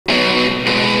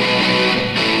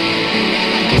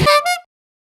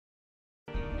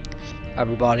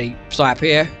everybody, Slap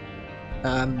here.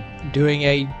 Doing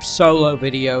a solo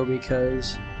video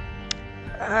because,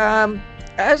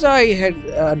 as I had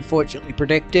unfortunately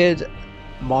predicted,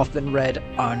 Moth and Red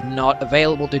are not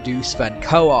available to do Sven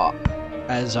Co-Op,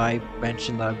 as I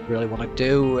mentioned that I really want to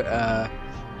do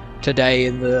today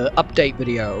in the update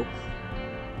video.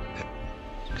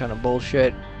 It's kind of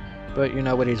bullshit, but you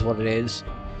know, it is what it is.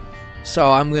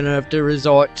 So I'm gonna have to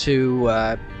resort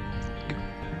to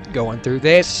going through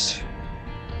this.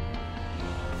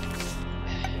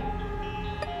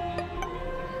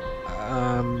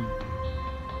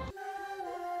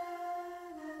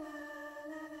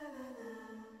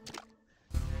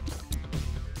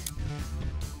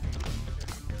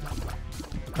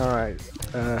 Alright,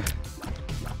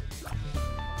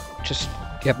 just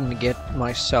having to get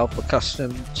myself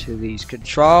accustomed to these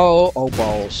control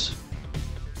balls.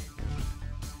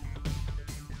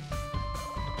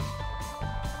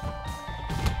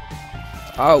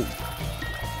 Oh!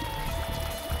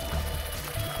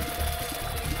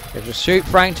 I just shoot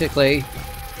frantically,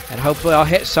 and hopefully I'll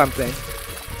hit something.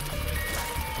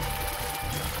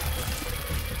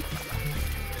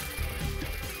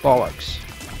 Bollocks.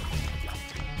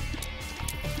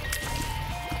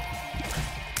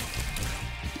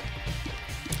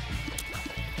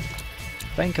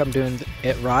 I think I'm doing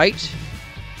it right.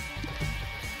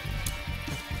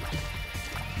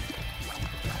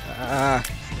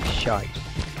 Shite.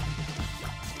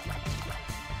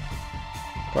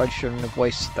 Probably shouldn't have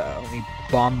wasted that only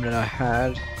bomb that I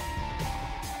had.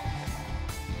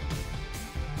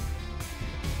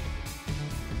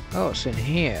 Oh, it's in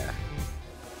here.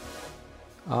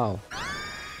 Oh.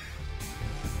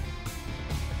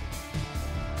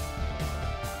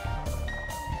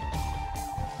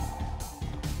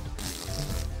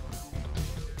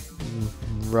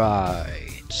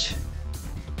 Right.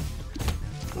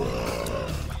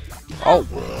 Oh.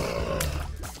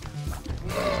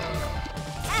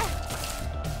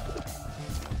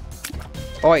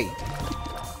 Oi.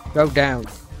 Go down,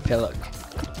 pillock.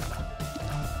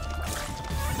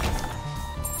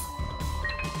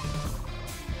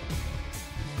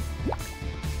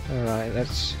 Alright,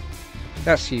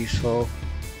 that's useful.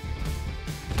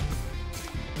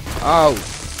 Oh.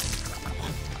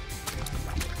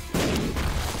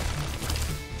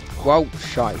 Whoa,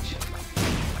 shite.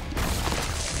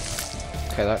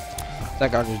 Okay,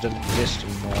 that guy just doesn't exist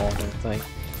anymore, I don't think.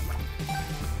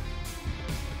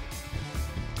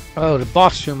 Oh, the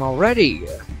boss room already.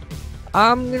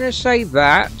 I'm gonna save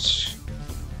that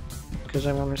because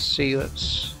I want to see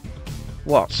what's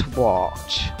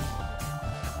what.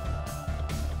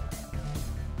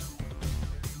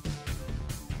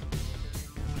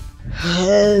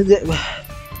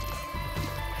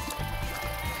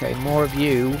 Okay, more of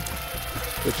you,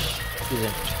 which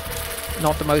isn't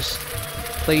not the most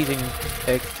pleasing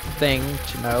thing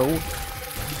to know.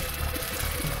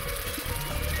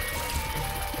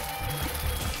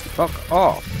 Fuck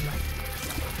off.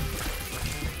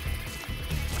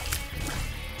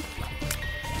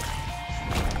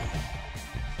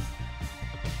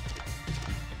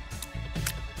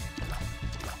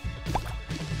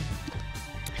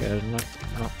 Okay, there's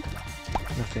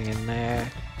nothing in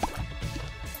there.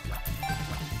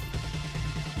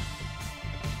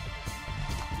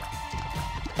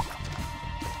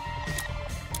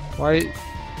 Why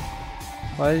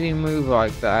did he move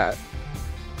like that?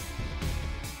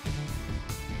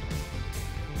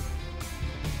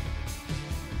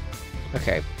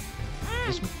 Okay.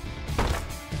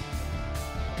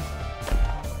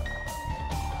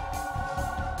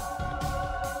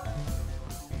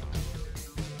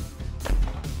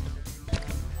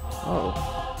 Oh.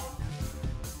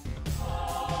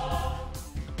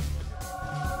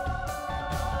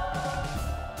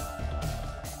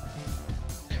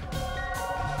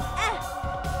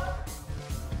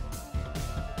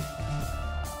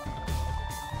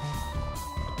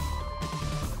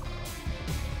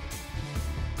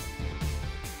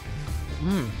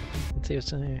 Let's see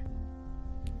what's in here.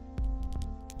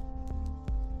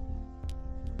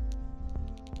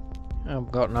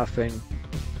 I've got nothing.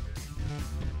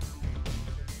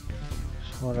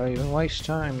 So why do I even waste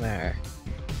time there?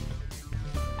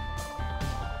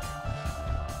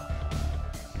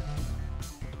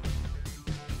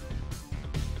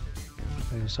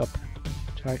 Goes up.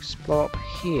 Did I explore up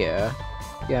here?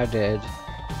 Yeah, I did.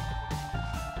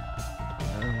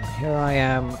 Here I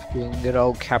am, being good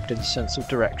old Captain's sense of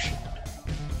direction.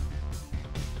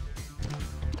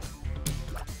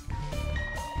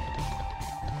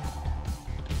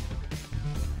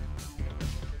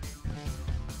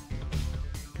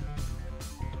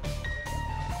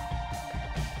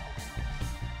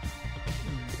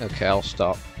 Okay, I'll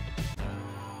stop.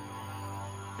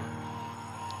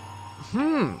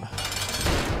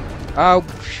 Oh,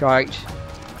 shite.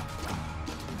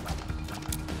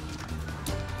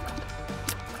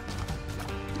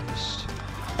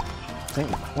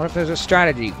 What if there's a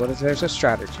strategy? What if there's a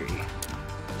strategy?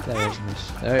 There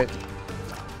isn't.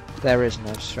 There is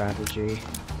no strategy.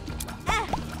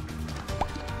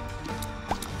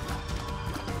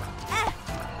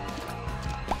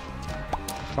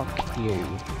 Fuck you.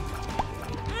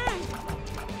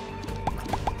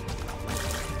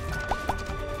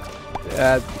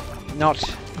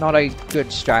 Not a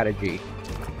good strategy.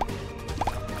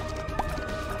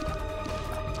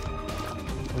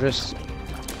 Just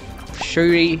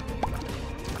Shuri,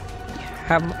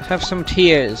 have some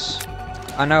tears.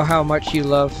 I know how much you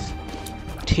love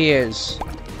tears.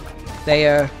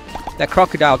 They're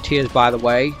crocodile tears, by the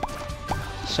way.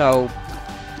 So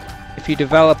if you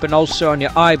develop an ulcer on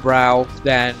your eyebrow,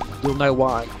 then you'll know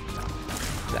why.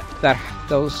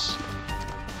 Those.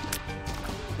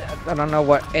 I don't know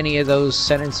what any of those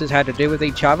sentences had to do with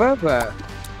each other, but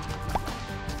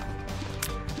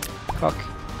fuck.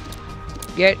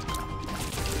 Get.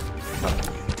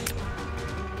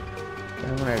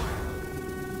 I'm gonna.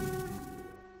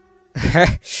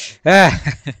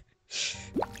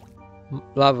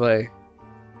 Lovely.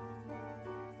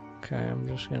 Okay, I'm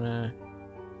just gonna.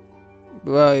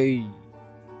 Right.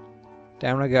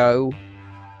 Down I go.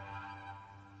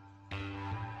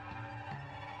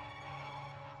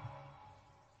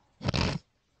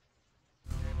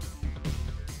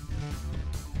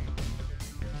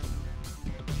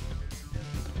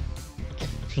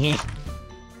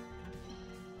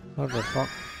 What the fuck?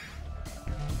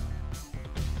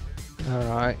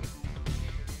 Alright.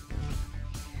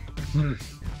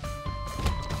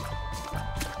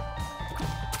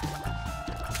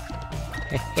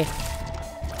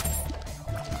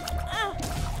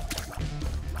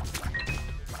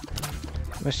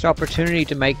 Missed opportunity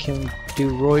to make him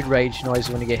do roid rage noise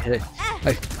when he get hit.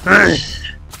 Like,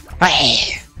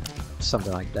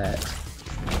 something like that.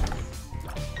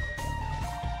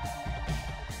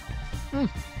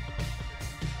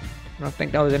 I don't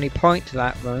think there was any point to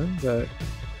that room, but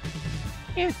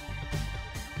yeah.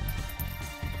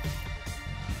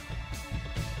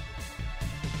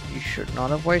 You should not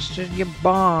have wasted your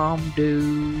bomb,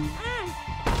 dude.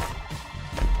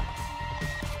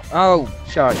 Oh,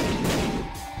 sorry.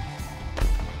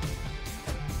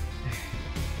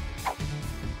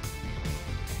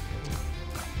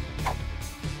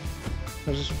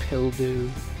 What does this pill do?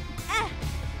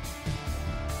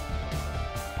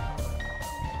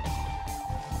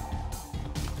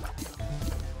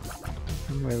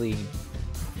 I'm really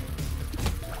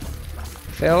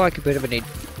feel like a bit of a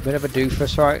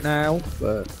doofus right now,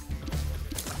 but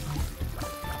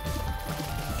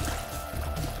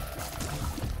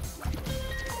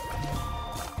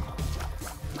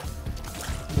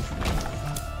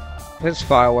there's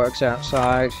fireworks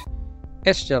outside.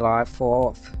 It's July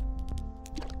 4th.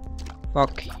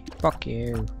 Fuck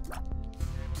you,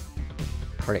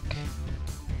 prick.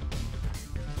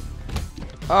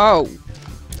 Oh.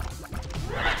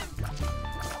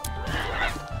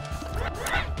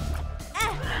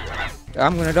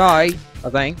 I'm gonna die, I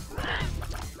think.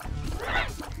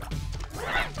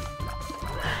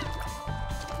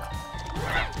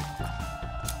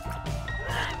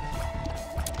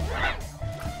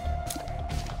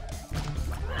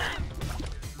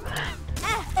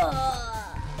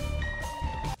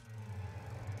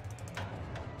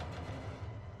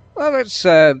 Well,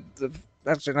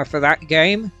 that's enough for that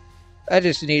game. I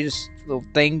just need a little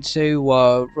thing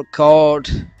to record.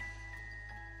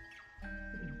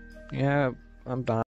 Yeah, I'm done.